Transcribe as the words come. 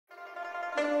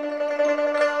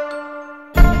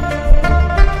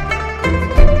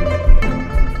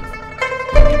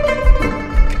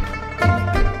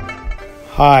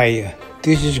Hi,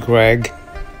 this is Greg.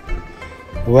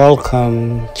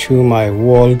 Welcome to my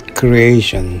world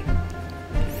creation.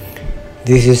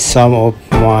 This is some of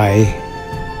my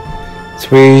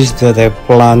trees that I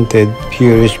planted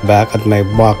few years back at my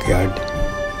backyard.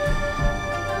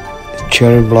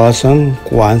 Cherry blossom,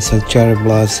 Kwanzaa cherry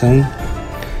blossom,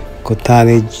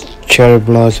 Kotani cherry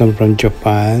blossom from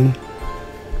Japan,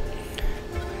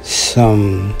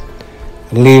 some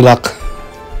lilac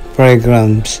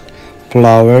fragrance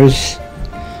flowers,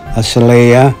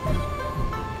 azalea,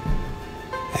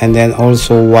 and then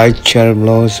also white cherry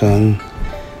blossom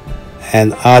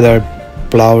and other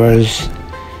flowers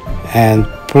and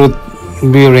fruit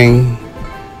bearing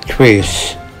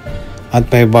trees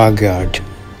at my backyard.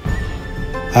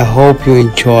 I hope you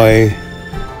enjoy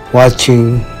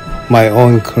watching my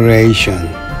own creation.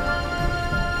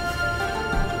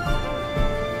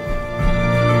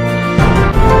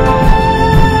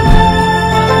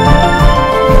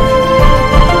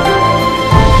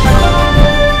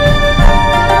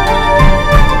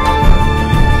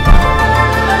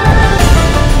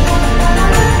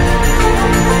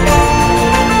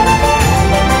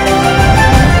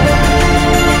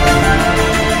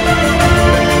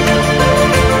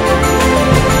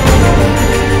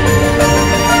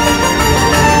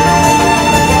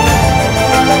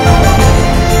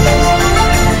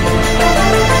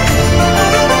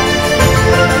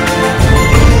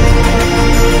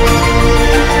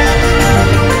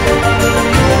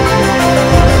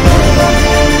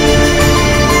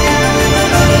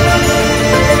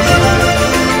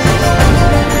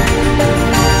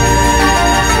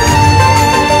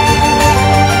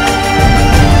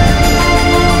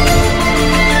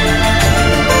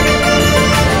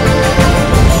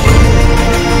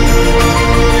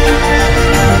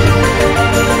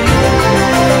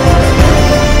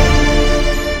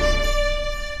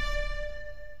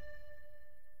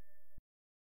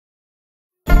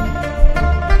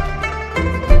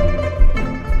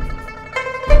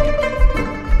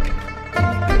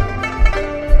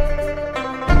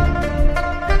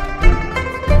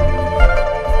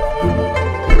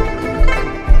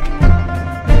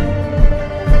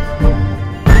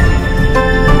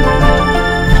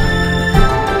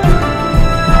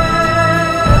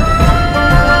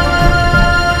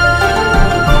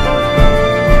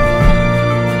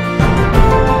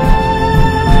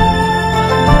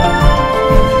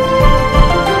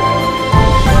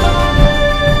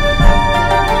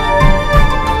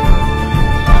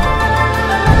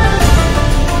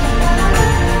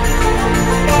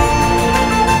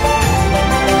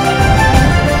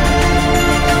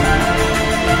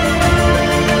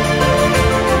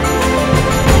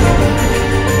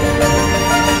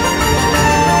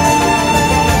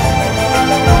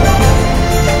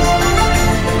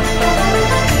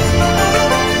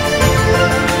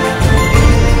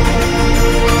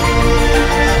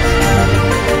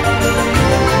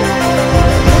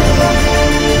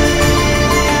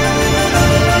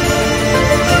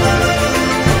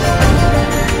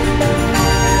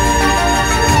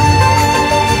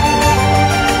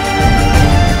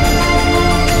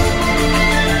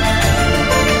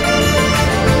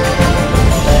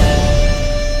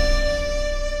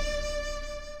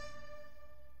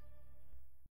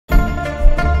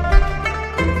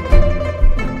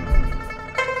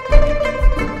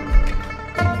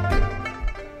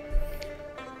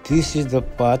 This is the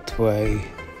pathway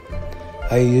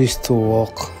I used to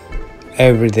walk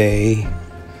every day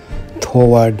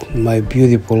toward my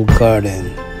beautiful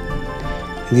garden.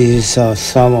 These are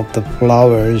some of the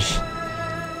flowers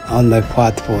on my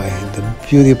pathway, the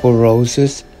beautiful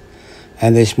roses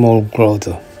and a small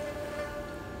grotto.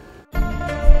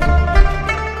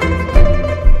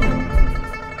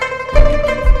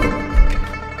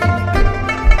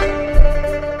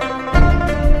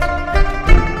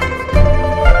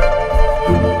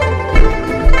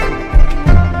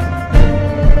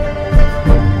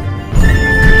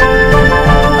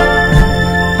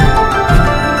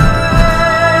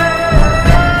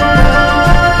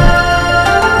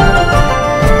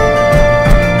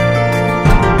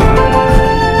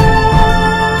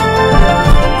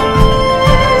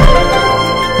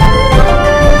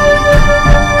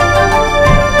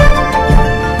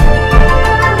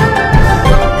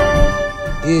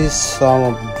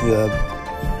 Some of the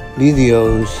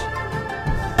videos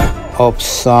of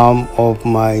some of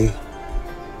my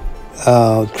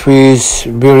trees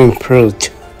bearing fruit.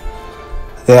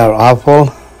 They are apple,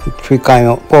 four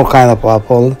kind of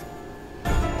apple.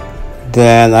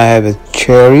 Then I have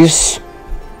cherries,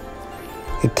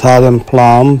 Italian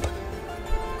plum,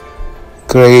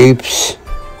 grapes,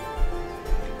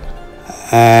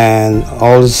 and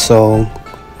also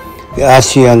the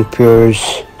Asian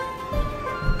pears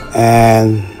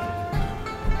and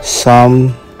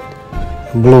some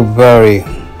blueberry.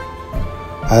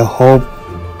 I hope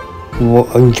you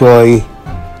will enjoy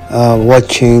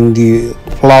watching the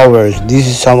flowers. This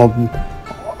is some of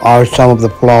the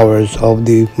flowers of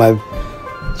my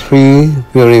tree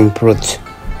bearing fruit.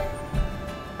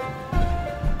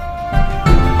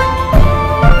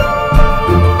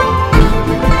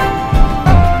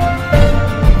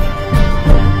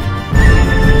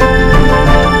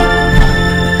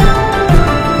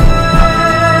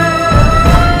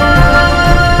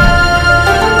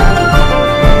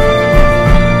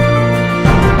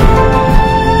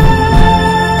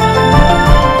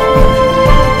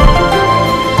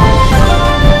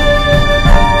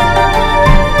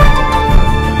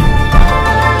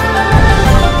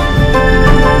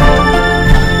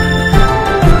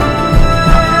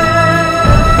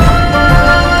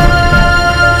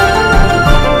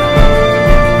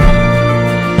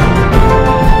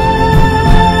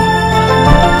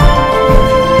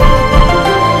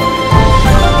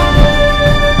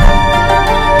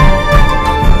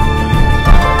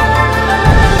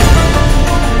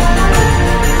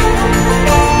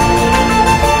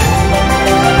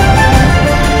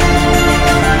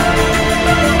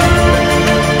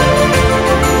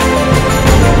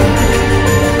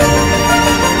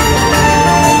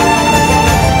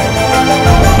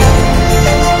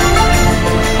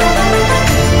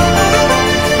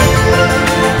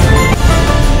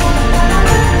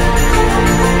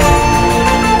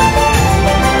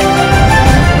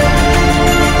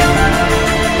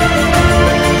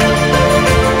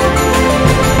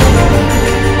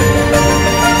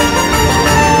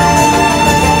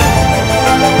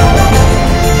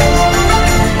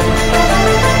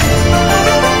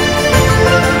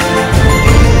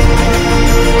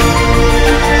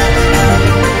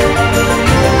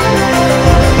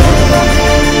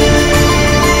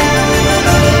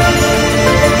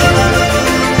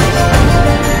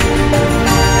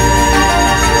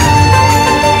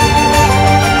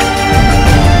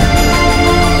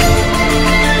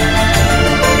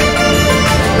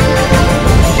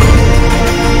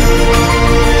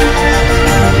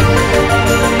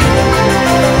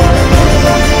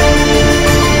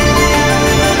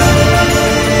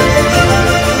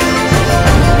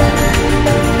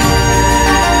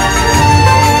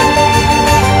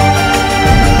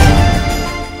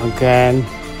 Again,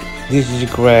 this is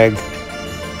Greg,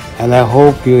 and I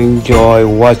hope you enjoy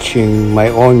watching my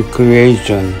own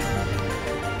creation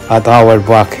at our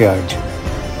backyard.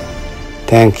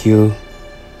 Thank you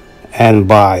and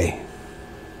bye.